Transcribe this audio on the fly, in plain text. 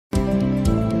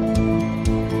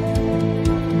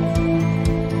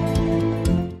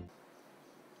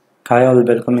Hi all,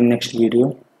 welcome in next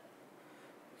video.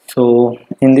 So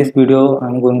in this video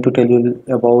I'm going to tell you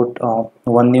about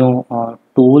one new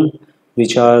tool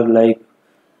which are like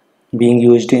being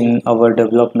used in our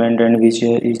development and which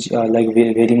is like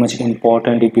very much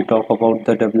important if we talk about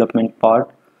the development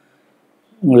part.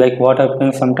 Like what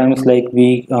happens sometimes, like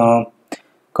we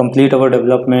complete our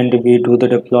development, we do the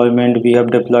deployment, we have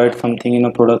deployed something in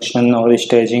a production or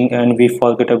staging and we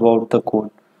forget about the code.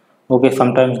 Okay,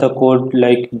 sometimes the code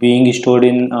like being stored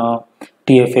in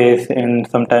TFS and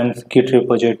sometimes Git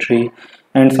repository,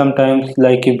 and sometimes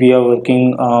like if we are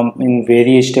working in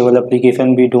very stable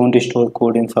application, we don't store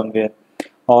code in somewhere,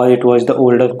 or it was the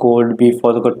older code we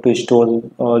forgot to store,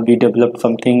 or we developed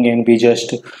something and we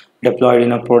just deployed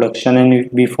in a production and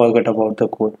we forgot about the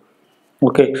code.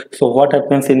 Okay, so what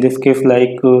happens in this case,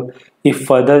 like if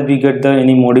further we get the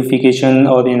any modification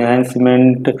or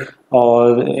enhancement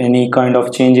or any kind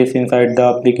of changes inside the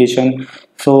application,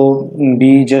 so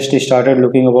we just started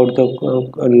looking about the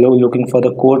looking for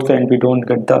the codes and we don't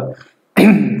get the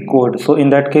code. So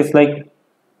in that case, like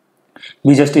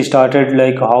we just started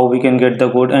like how we can get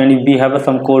the code, and if we have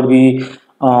some code, we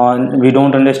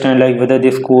don't understand like whether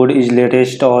this code is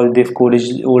latest or this code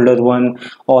is older one,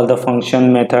 all the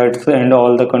function methods and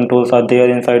all the controls are there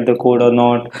inside the code or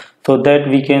not, so that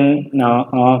we can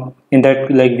in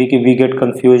that like we get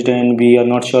confused and we are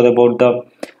not sure about the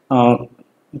uh,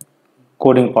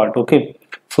 coding part. Okay,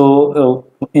 so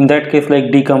in that case, like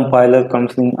decompiler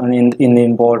comes in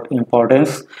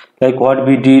importance. Like what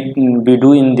we do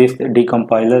in this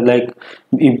decompiler, like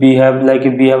if we have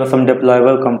some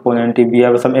deployable component, if we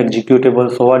have some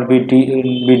executable, so what we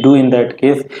do in that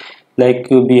case, like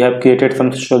we have created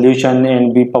some solution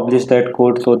and we publish that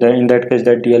code, so that in that case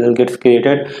that DLL gets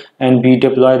created and we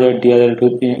deploy that DLL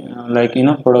to like in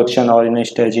a production or in a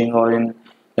staging or in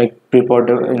like pre-prod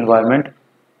environment.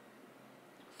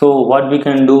 So what we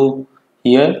can do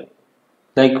here,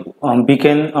 like we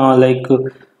can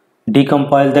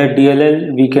decompile that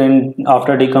DLL. We can,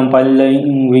 after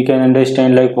decompiling, we can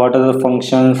understand like what are the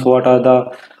functions, what are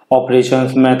the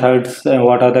operations methods, and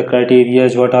what are the criteria,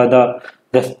 what are the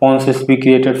responses we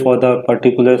created for the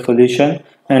particular solution,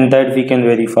 and that we can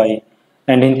verify.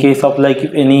 And in case of like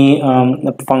if any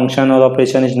function or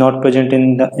operation is not present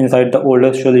in the inside the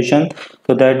older solution,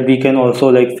 so that we can also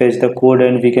like fetch the code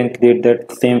and we can create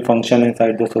that same function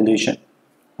inside the solution.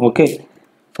 Okay,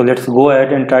 so let's go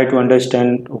ahead and try to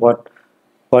understand what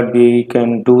we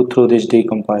can do through this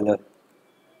decompiler.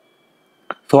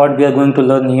 So what we are going to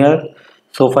learn here,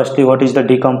 so firstly what is the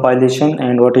decompilation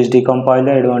and what is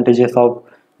decompiler, advantages of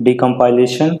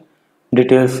decompilation,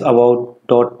 details about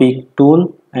 .peek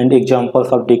tool, and examples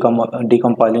of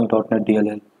decompiling .NET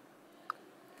DLL.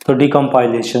 So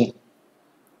decompilation,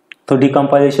 so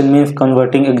decompilation means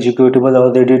converting executable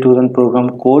or ready to run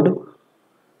program code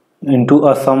into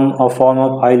a form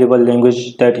of high level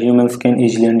language that humans can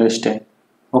easily understand.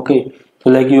 Okay, so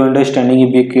like you understanding,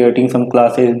 if we are creating some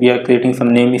classes, we are creating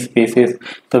some namespaces,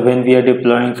 so when we are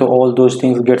deploying, so all those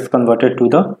things gets converted to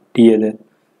the DLL.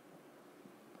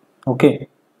 Okay,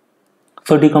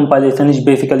 so decompilation is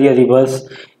basically a reverse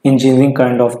engineering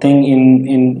kind of thing.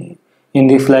 In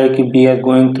this, like we are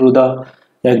going through the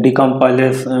like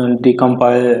decompilers,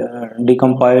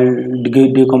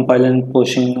 decompile and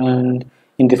pushing, and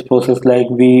in this process like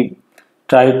we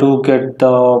try to get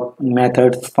the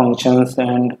methods, functions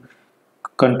and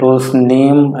controls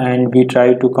name, and we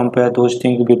try to compare those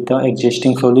things with the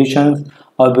existing solutions,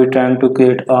 or we trying to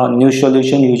create a new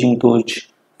solution using those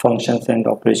functions and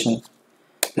operations.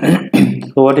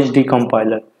 So what is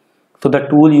decompiler? So the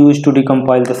tool used to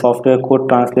decompile the software code,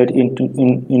 translate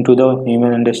into the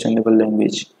human understandable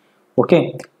language.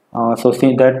 Okay, so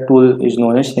see, that tool is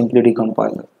known as simply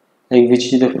decompiler, like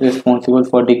which is responsible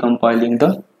for decompiling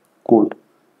the code.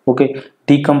 Okay,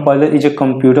 decompiler is a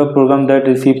computer program that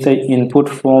receives an input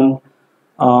from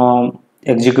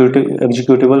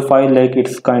executable file, like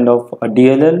it's kind of a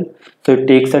DLL. So it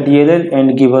takes a DLL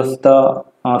and give us the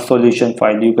solution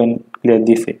file. You can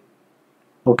clearly say.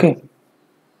 Okay.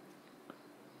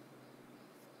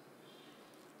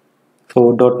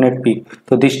 So .NET Peek.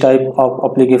 So this type of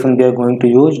application we are going to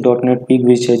use .NET Peek,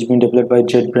 which has been developed by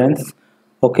JetBrains.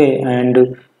 Okay,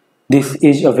 and this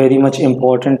is a very much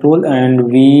important tool,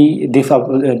 and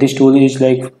this tool is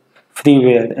like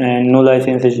freeware and no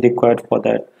license is required for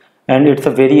that, and it's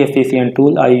a very efficient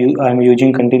tool. I'm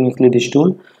using continuously this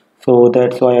tool, so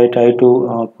that's why I try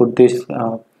to put this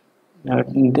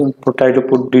try to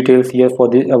put details here for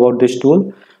this about this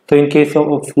tool. So in case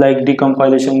of like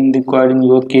decompilation required in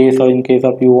your case, or in case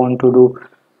of you want to do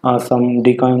some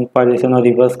decompilation or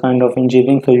reverse kind of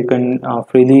engineering, so you can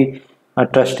freely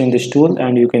trust in this tool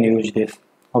and you can use this.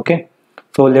 Okay,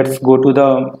 so let's go to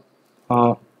the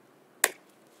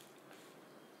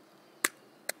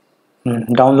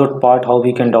download part, how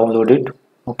we can download it.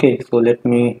 Okay, so let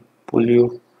me pull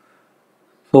you.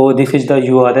 So this is the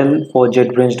URL for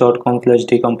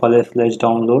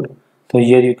jetbrains.com/decompiler/download. So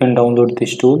here you can download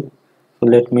this tool. So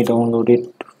let me download it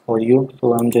for you.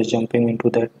 So I'm just jumping into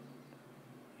that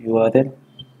URL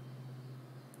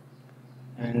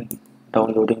and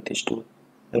downloading this tool.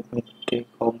 Let me take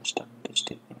how much time it is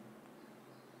taking.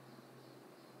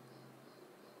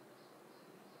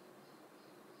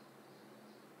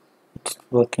 It's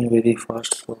working very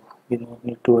fast, so we don't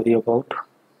need to worry about.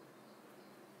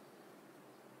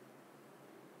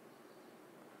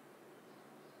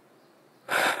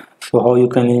 So how you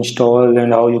can install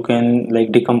and how you can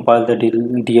like decompile the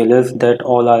DLLs, that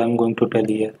all I am going to tell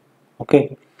here.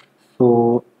 Okay,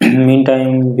 so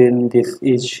meantime when this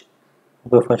is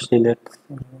okay, firstly let's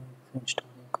install.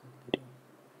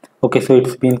 Okay, so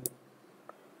it's been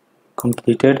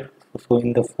completed. So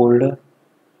in the folder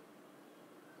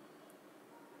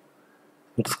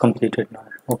it's completed now.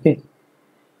 Okay,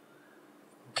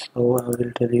 so I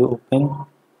will tell you open.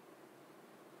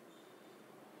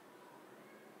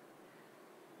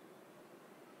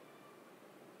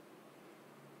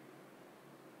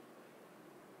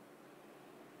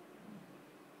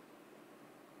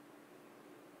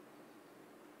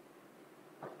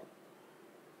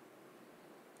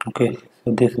 Okay,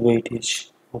 so this way it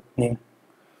is opening.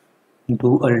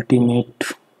 Do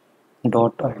ultimate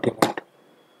dot ultimate.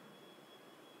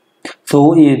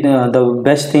 So the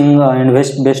best thing and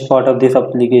best part of this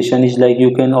application is like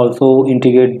you can also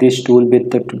integrate this tool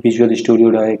with the Visual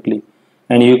Studio directly,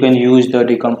 and you can use the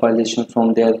decompilation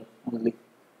from there only.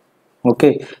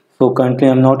 Okay, so currently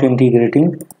I'm not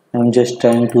integrating. I'm just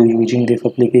trying to using this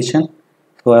application.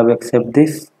 So I have accept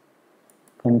this,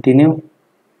 continue,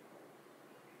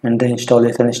 and the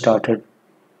installation started.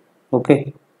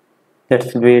 Okay,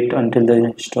 let's wait until the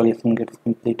installation gets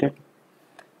completed.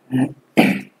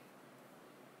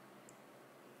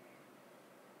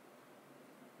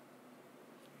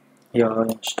 Yeah,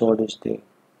 install is there.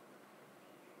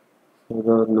 So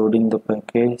we're loading the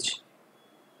package.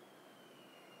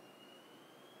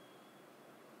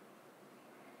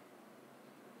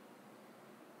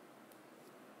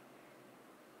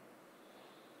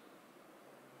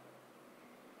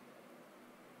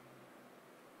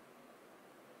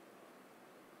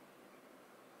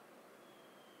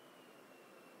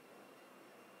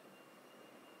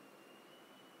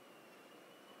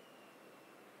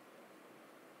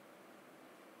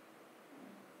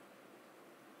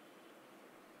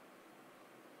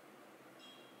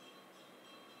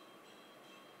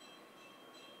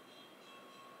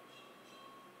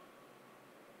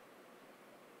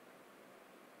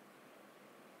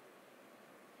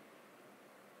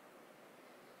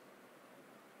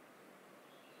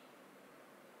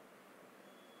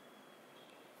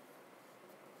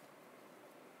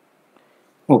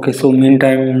 Okay, so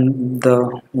meantime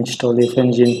the installation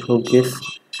is in progress.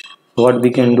 What we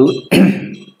can do,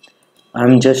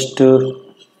 I'm just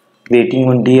creating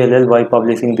one DLL by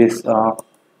publishing this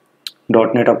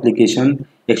 .NET application.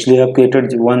 Actually, I've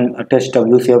created one test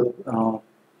WCF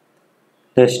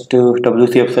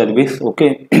service.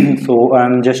 Okay, so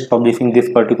I'm just publishing this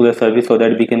particular service so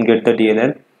that we can get the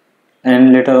DLL.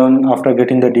 And later on, after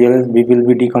getting the DLL, we will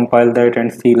be decompile that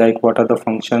and see like what are the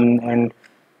function and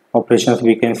operations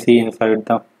we can see inside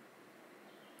the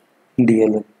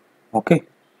DLL. Okay,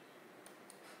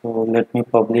 so let me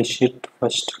publish it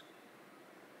first.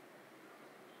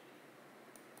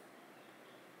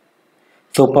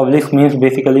 So publish means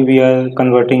basically we are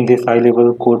converting this high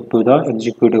level code to the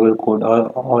executable code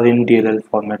or in DLL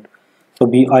format.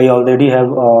 So I already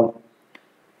have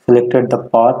selected the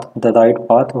path, the right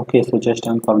path. Okay, so just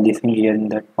I'm publishing here in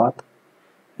that path.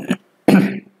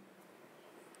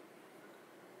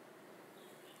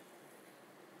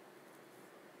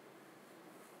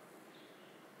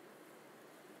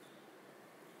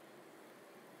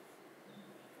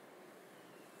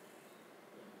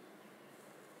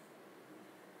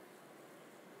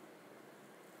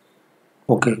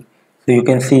 Okay, so you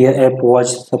can see a app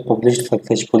was published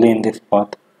successfully in this path.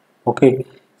 Okay,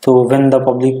 so when the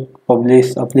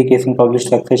application published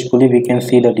successfully, we can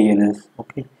see the DLLs.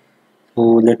 Okay, so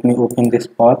let me open this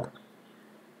path.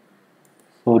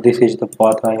 So this is the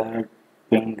path I had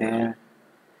been there.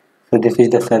 So this is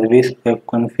the service web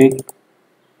config,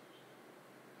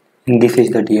 and this is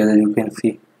the DLL. You can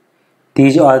see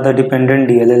these are the dependent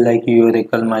DLL like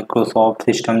Oracle, Microsoft,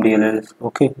 System DLLs.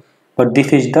 Okay, but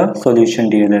this is the solution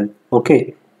DLL.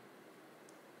 Okay,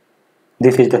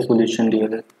 This is the solution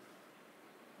DLL.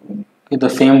 Okay, the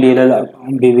same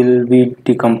DLL we will be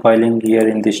decompiling here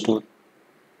in this tool.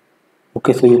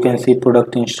 Okay, so you can see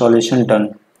product installation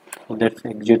done. So let's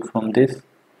exit from this.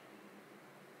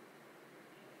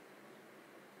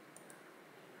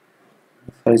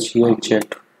 Search here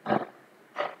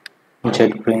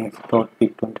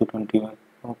JetBrains.peak 2021.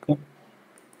 Okay,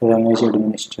 run as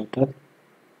administrator.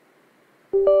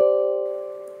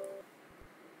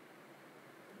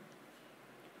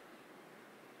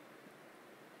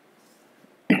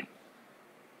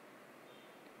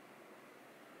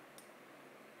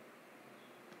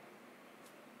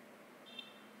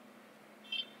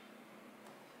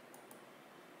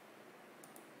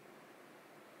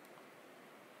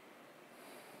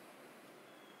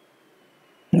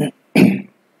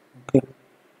 Okay,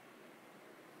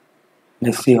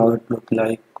 let's see how it looks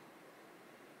like.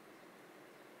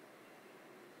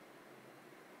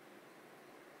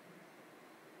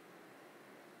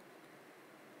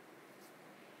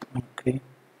 Okay,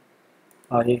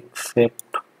 I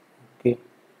accept. Okay,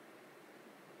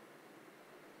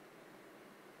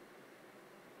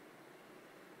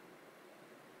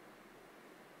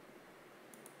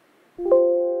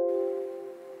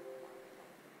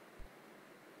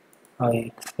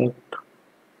 I accept.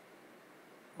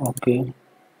 Okay,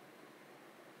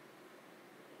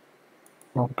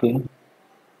 okay,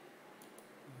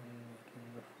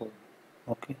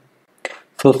 okay.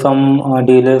 So some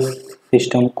dealers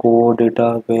system code,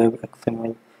 data, web,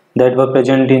 XML that were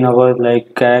present in our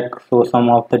like CAC. So some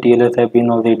of the dealers have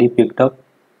been already picked up.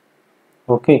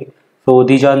 Okay. So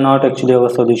these are not actually our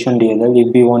solution DLL.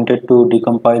 If we wanted to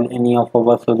decompile any of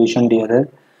our solution DLL,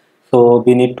 so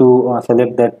we need to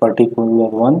select that particular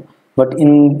one. But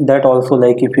in that also,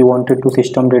 like if you wanted to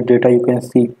system that data, you can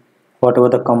see whatever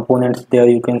the components there.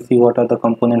 You can see what are the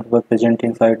components were present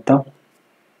inside the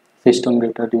system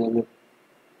data DLL.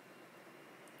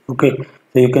 Okay,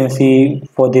 so you can see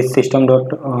for this system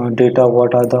data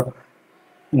what are the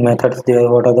methods there,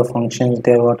 what are the functions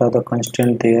there, what are the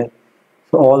constraints there.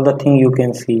 So all the thing you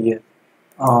can see here.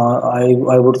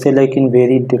 I would say like in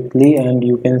very deeply, and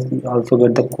you can also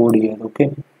get the code here.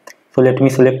 Okay, so let me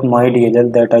select my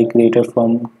DLL that I created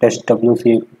from test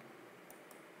WC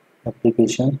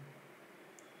application.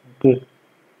 Okay,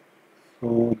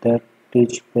 so that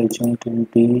is present in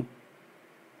the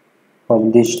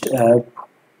published app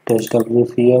test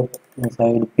WCF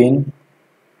inside bin,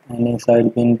 and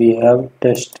inside bin we have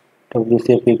test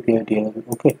WCF API DLL.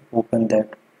 Okay, open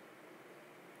that.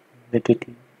 Let it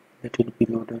be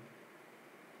loaded.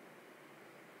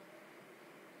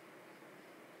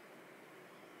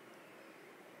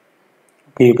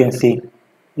 Okay, you can see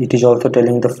it is also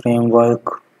telling the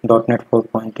framework .NET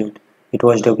 4.8. It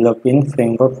was developed in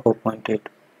framework 4.8.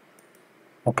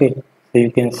 Okay, so you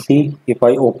can see if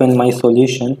I open my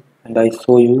solution and I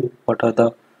show you what are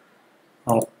the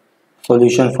uh,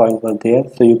 solution files were there.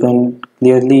 So you can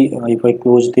clearly, if I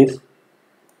close this,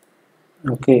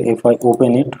 okay, if I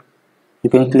open it, you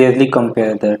can clearly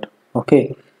compare that.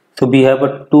 Okay, so we have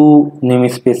a two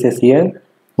namespaces here.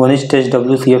 One is test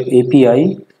WCF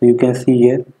API. So you can see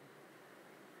here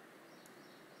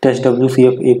test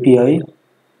WCF API.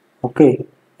 Okay,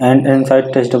 and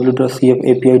inside test WCF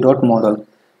API dot model.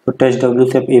 So test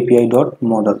WCF API dot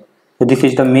model. So this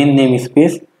is the main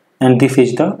namespace, and this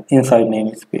is the inside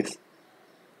namespace.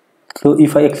 So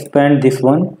if I expand this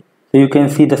one, so you can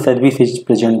see the service is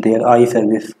present there,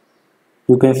 iService.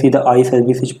 You can see the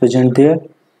iService is present there,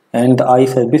 and the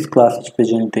iService class is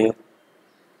present there.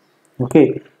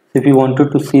 Okay, so if you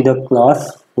wanted to see the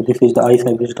class, so this is the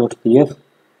iService.cs.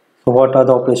 So what are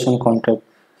the operation contract?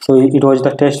 So it was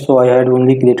the test, so I had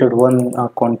only created one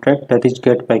contract, that is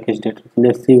get package data. So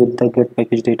let's see if the get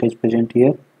package data is present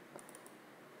here.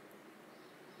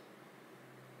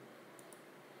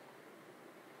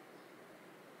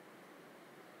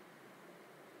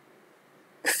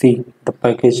 See, the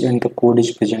package and the code is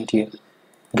present here.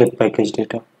 Get package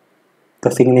data.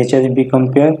 The signature, if we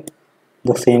compare,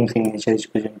 the same signature is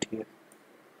present here.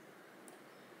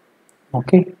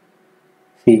 Okay,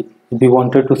 see, if we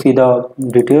wanted to see the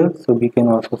details, so we can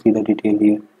also see the detail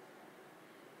here.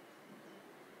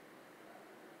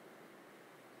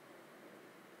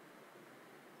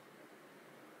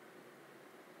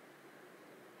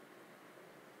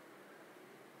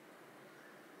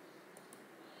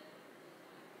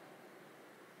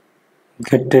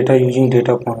 Get data using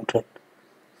data contract.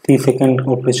 See, second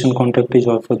operation contract is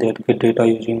also there. Get data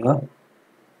using a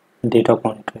data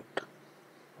contract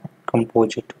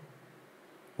composite.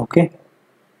 Okay,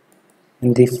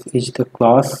 and this is the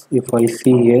class. If I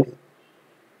see here,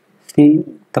 see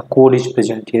the code is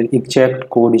present here, exact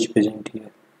code is present here.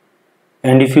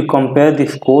 And if you compare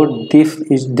this code,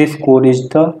 this code is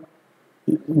the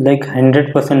like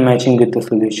 100% matching with the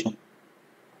solution.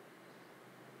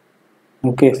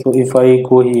 Okay, so if I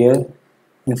go here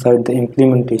inside the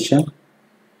implementation,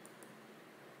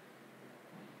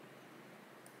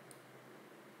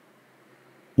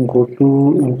 go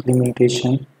to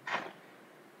implementation,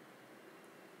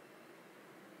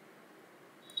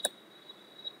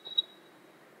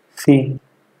 see,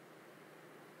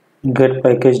 get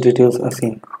package details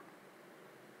async.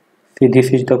 See,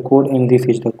 this is the code and this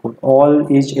is the code,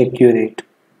 all is accurate,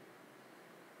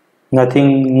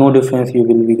 nothing, no difference you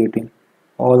will be getting,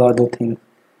 all other things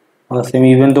are same,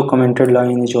 even though commented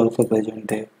line is also present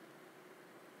there,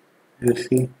 you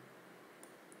see.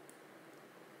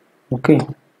 Okay,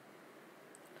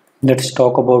 let's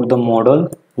talk about the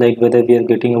model, like whether we are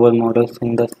getting our models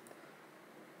in the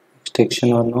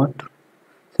extraction or not.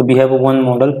 So we have one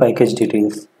model, package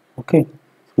details. Okay,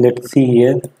 let's see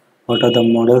here what are the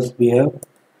models we have.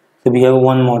 So we have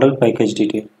one model, package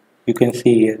detail, you can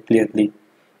see here clearly,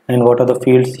 and what are the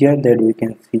fields here that we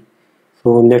can see.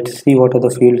 So let's see what are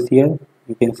the fields here.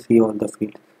 You can see all the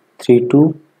fields, 3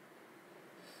 to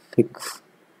 6,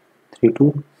 3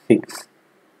 to 6.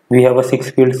 We have a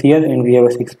 6 fields here and we have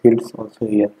a 6 fields also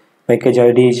here. Package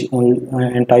ID is only,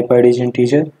 and type ID is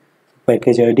integer.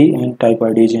 Package ID and type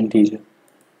ID is integer.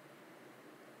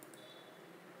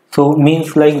 So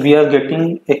means like we are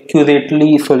getting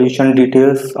accurately solution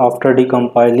details after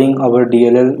decompiling our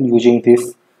DLL using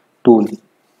this tool.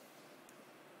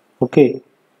 Okay,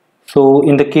 so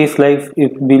in the case like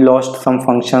if we lost some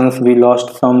functions, we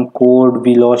lost some code,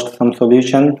 we lost some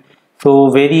solution, so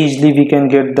very easily we can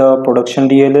get the production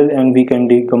DLL and we can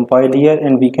decompile here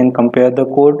and we can compare the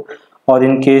code, or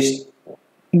in case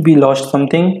we lost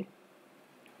something,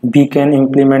 we can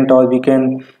implement or we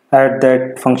can add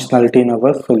that functionality in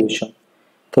our solution.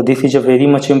 So this is a very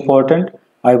much important.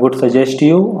 I would suggest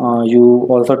you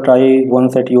also try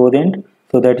once at your end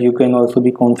so that you can also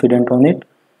be confident on it,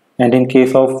 and in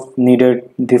case of needed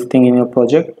this thing in your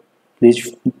project,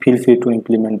 please feel free to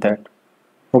implement that.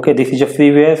 Okay, this is a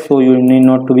freeware, so you need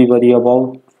not to be worried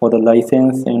about for the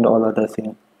license and all other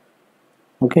things.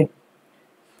 Okay,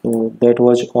 so that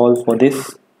was all for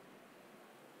this.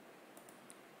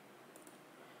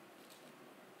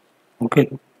 Okay,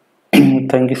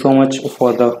 thank you so much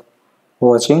for the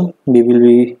watching. We will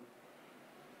be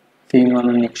seeing on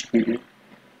the next video.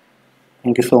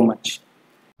 Thank you so much.